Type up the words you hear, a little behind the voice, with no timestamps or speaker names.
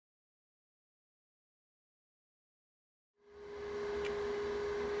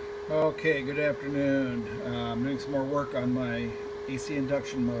Okay, good afternoon. I'm doing some more work on my AC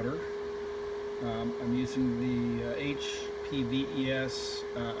induction motor. I'm using the HPEVS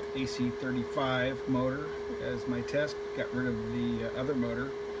AC-35 motor as my test. Got rid of the other motor.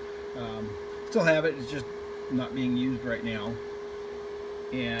 Still have it, it's just not being used right now.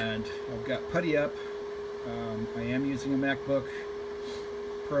 And I've got putty up. I am using a MacBook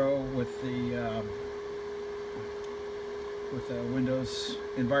Pro with the Windows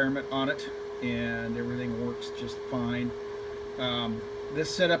environment on it, and everything works just fine. This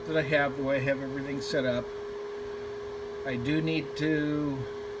setup that I have, the way I have everything set up, I do need to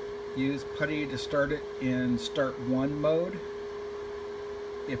use putty to start it in start 1 mode.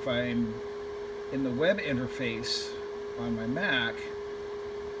 If I'm in the web interface on my Mac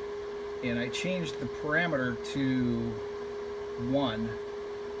and I change the parameter to 1,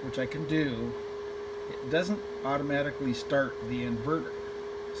 which I can do, it doesn't automatically start the inverter,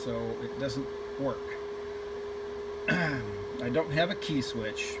 so it doesn't work. I don't have a key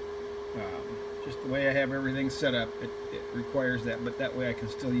switch. Just the way I have everything set up, it requires that, but that way I can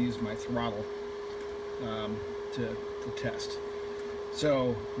still use my throttle to test.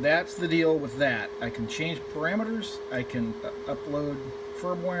 So that's the deal with that. I can change parameters, I can upload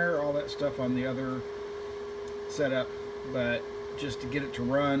firmware, all that stuff on the other setup, but just to get it to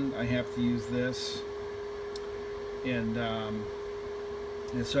run, I have to use this. And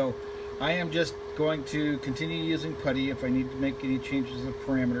so I am just going to continue using putty. If I need to make any changes of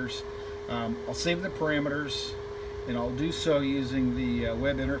parameters, I'll save the parameters, and I'll do so using the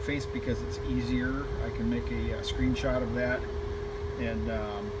web interface because it's easier. I can make a screenshot of that, and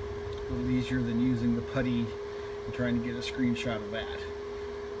a little easier than using the putty and trying to get a screenshot of that.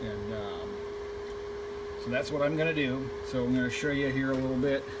 And so that's what I'm going to do. So I'm going to show you here a little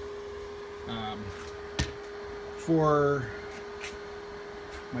bit. For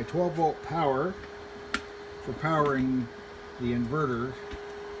my 12 volt power, for powering the inverter,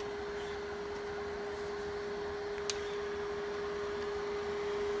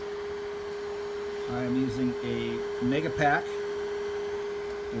 I am using a mega pack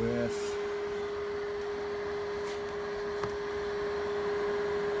with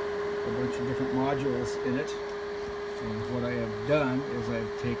a bunch of different modules in it. And what I have done is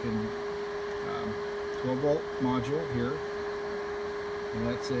I've taken 12 volt module here, and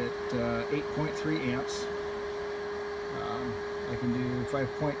that's at 8.3 amps. I can do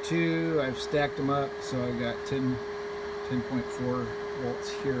 5.2. I've stacked them up, so I've got 10.4 volts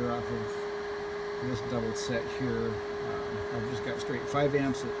here off of this double set here. I've just got straight 5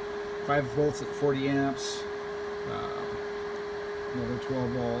 volts at 40 amps, another 12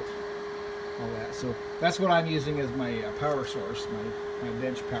 volt, all that. So that's what I'm using as my power source, my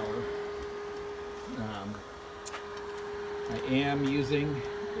bench power. I am using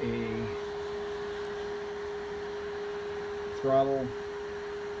a throttle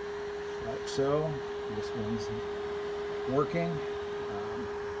like so. This one's working,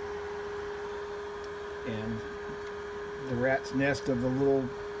 and the rat's nest of the little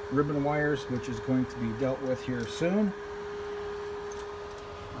ribbon wires, which is going to be dealt with here soon.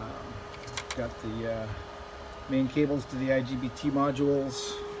 Got the main cables to the IGBT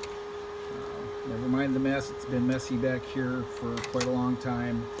modules. Never mind the mess, it's been messy back here for quite a long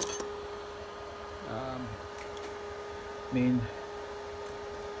time. Main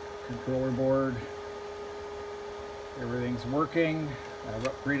controller board, everything's working. I've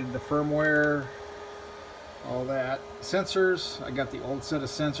upgraded the firmware, all that. Sensors, I got the old set of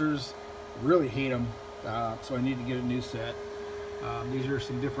sensors, really hate them, so I need to get a new set. These are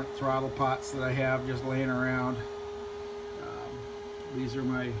some different throttle pots that I have just laying around. These are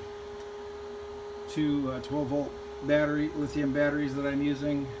my two 12 volt lithium batteries that I'm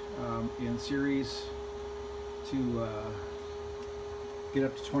using in series to get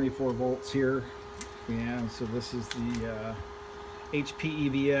up to 24 volts here. And so this is the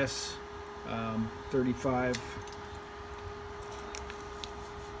HPEVS 35.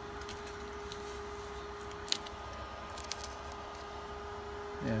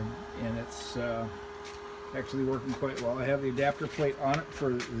 And it's actually working quite well. I have the adapter plate on it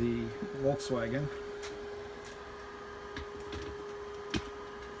for the Volkswagen.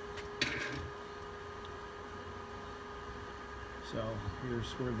 So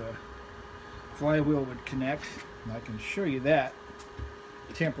here's where the flywheel would connect, and I can show you that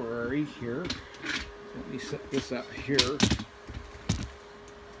temporary here. Let me set this up here just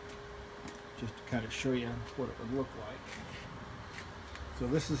to kind of show you what it would look like. So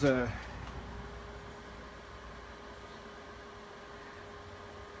this is a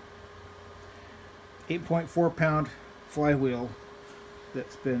 8.4 pound flywheel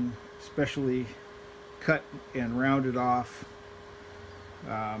that's been specially cut and rounded off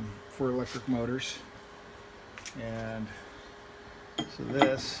for electric motors. And so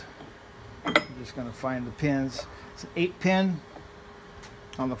this, I'm just going to find the pins. It's an 8-pin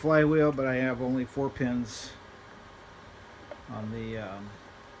on the flywheel, but I have only 4 pins on the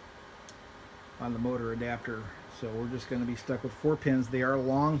motor adapter. So we're just going to be stuck with 4 pins. They are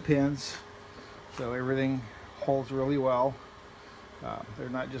long pins, so everything holds really well. They're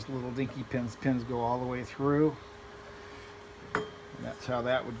not just little dinky pins. Pins go all the way through. And that's how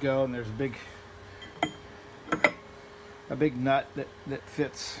that would go. And there's a big nut that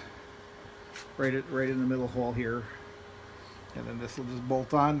fits right in the middle hole here. And then this will just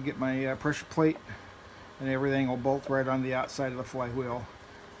bolt on, get my pressure plate, and everything will bolt right on the outside of the flywheel,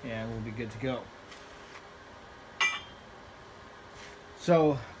 and we'll be good to go.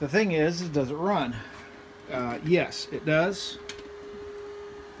 So the thing is does it run? Yes, it does.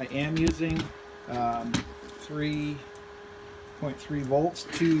 I am using 3.3 volts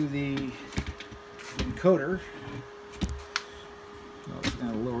to the encoder. I'm just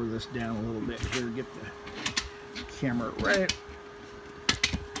going to lower this down a little bit here, get the camera right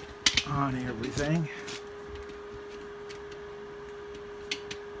on everything.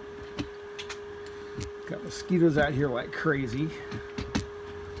 Got mosquitoes out here like crazy.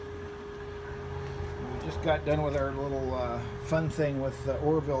 We just got done with our little fun thing with the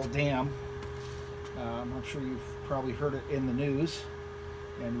Oroville Dam. I'm sure you've probably heard it in the news,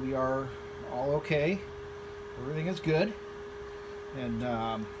 and we are all okay. Everything is good, and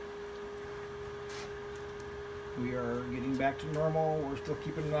we are getting back to normal. We're still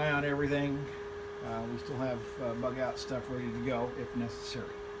keeping an eye on everything. We still have bug out stuff ready to go if necessary.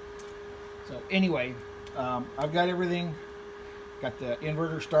 So anyway, I've got everything, got the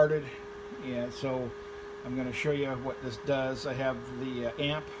inverter started, and so I'm going to show you what this does. I have the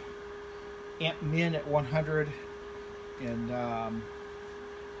amp min at 100, and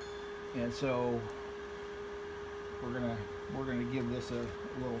so we're gonna give this a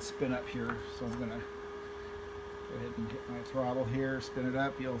little spin up here. So I'm gonna go ahead and get my throttle here, spin it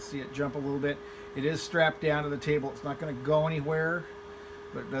up. You'll see it jump a little bit. It is strapped down to the table. It's not going to go anywhere,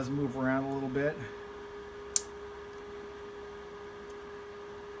 but it does move around a little bit.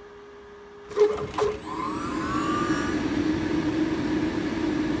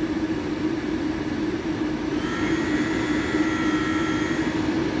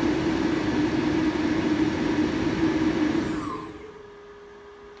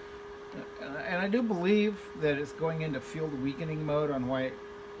 I do believe that it's going into field weakening mode on why it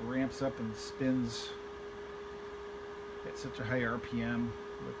ramps up and spins at such a high RPM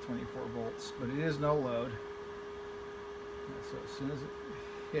with 24 volts, but it is no load. So as soon as it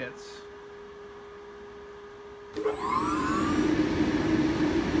hits,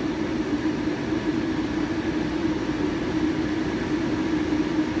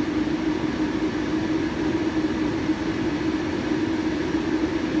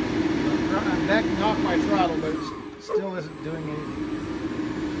 backing off my throttle, but it still isn't doing anything.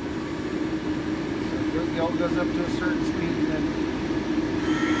 So it goes up to a certain speed, and then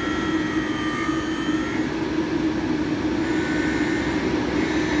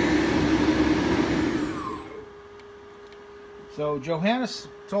so Johannes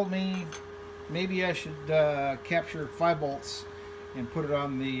told me maybe I should capture 5 volts and put it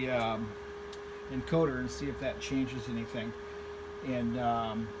on the encoder and see if that changes anything. And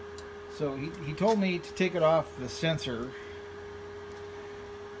so he told me to take it off the sensor,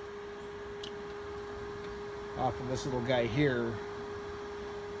 off of this little guy here,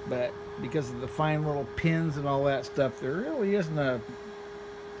 but because of the fine little pins and all that stuff, there really isn't a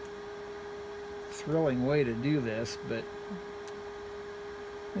thrilling way to do this, but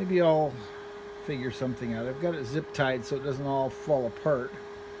maybe I'll figure something out. I've got it zip tied so it doesn't all fall apart,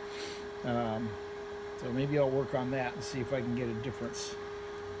 so maybe I'll work on that and see if I can get a difference.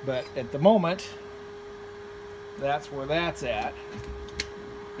 But at the moment, that's where that's at.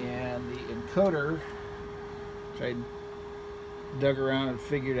 And the encoder, which I dug around and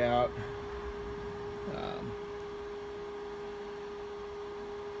figured out,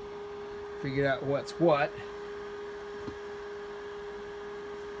 what's what.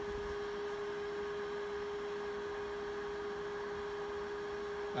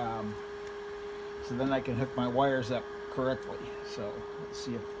 So then I can hook my wires up correctly. So let's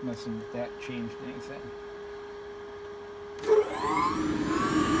see if messing with that changed anything.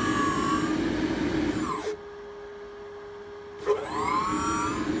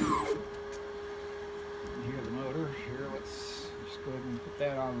 Here's the motor. Here, let's just go ahead and put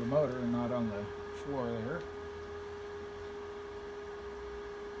that on the motor and not on the floor there.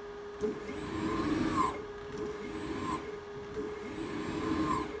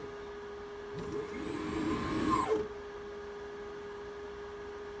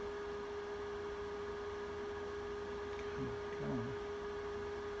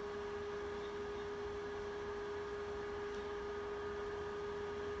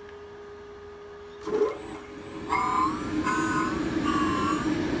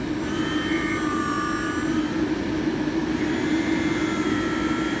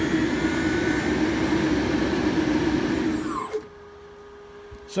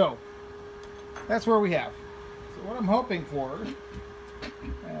 So that's where we have. So what I'm hoping for,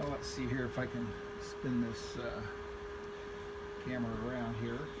 let's see here if I can spin this camera around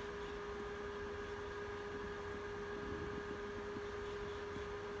here.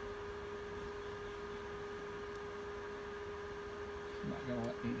 It's not going to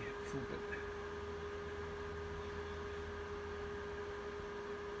let me flip it.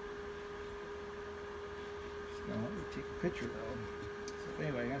 It's going to let me take a picture though.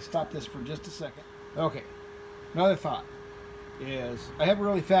 Anyway, I'm going to stop this for just a second. Okay, another thought is I have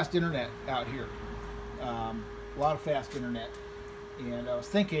really fast internet out here. A lot of fast internet. And I was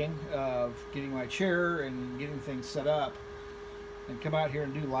thinking of getting my chair and getting things set up and come out here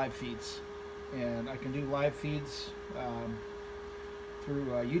and do live feeds. And I can do live feeds through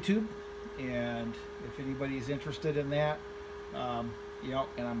YouTube. And if anybody's interested in that, you know,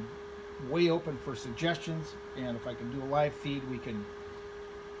 and I'm way open for suggestions. And if I can do a live feed, we can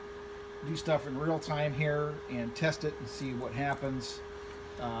do stuff in real time here and test it and see what happens,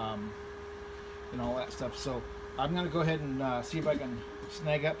 and all that stuff. So I'm going to go ahead and see if I can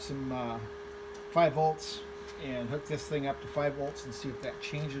snag up some 5 volts and hook this thing up to 5 volts and see if that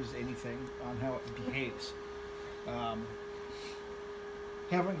changes anything on how it behaves.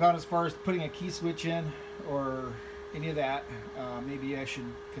 Haven't gone as far as putting a key switch in or any of that. Maybe I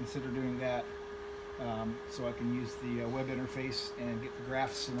should consider doing that. So I can use the web interface and get the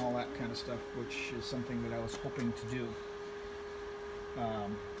graphs and all that kind of stuff, which is something that I was hoping to do.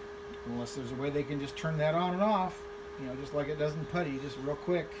 Unless there's a way they can just turn that on and off, you know, just like it does in putty, just real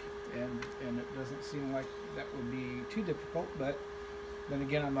quick, and it doesn't seem like that would be too difficult. But then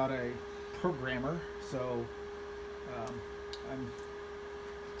again, I'm not a programmer, so I'm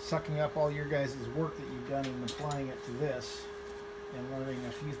sucking up all your guys' work that you've done and applying it to this, and learning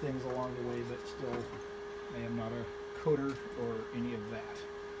a few things along the way, but still I am not a coder or any of that.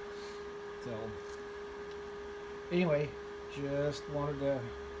 So anyway, just wanted to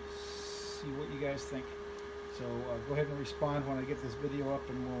see what you guys think. So go ahead and respond when I get this video up,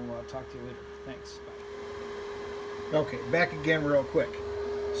 and we'll talk to you later. Thanks. Bye. Okay, back again real quick.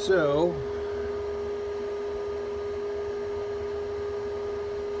 So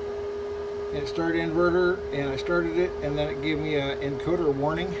it started inverter, and I started it, and then it gave me an encoder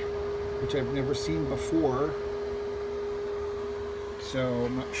warning, which I've never seen before. So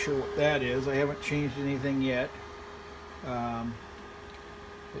I'm not sure what that is. I haven't changed anything yet.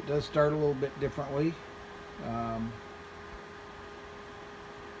 It does start a little bit differently. So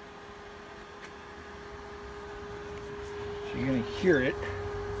you're going to hear it.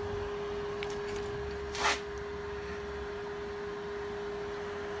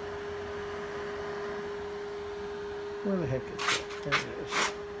 Where the heck is it? There it is.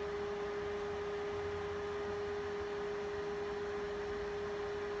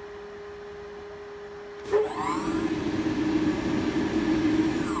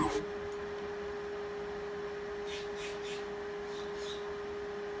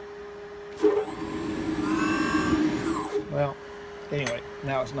 Well, anyway,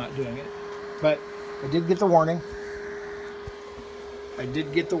 now it's not doing it. But I did get the warning.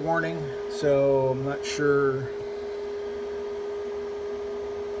 So I'm not sure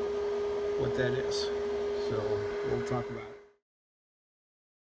what that is. So we'll talk about it.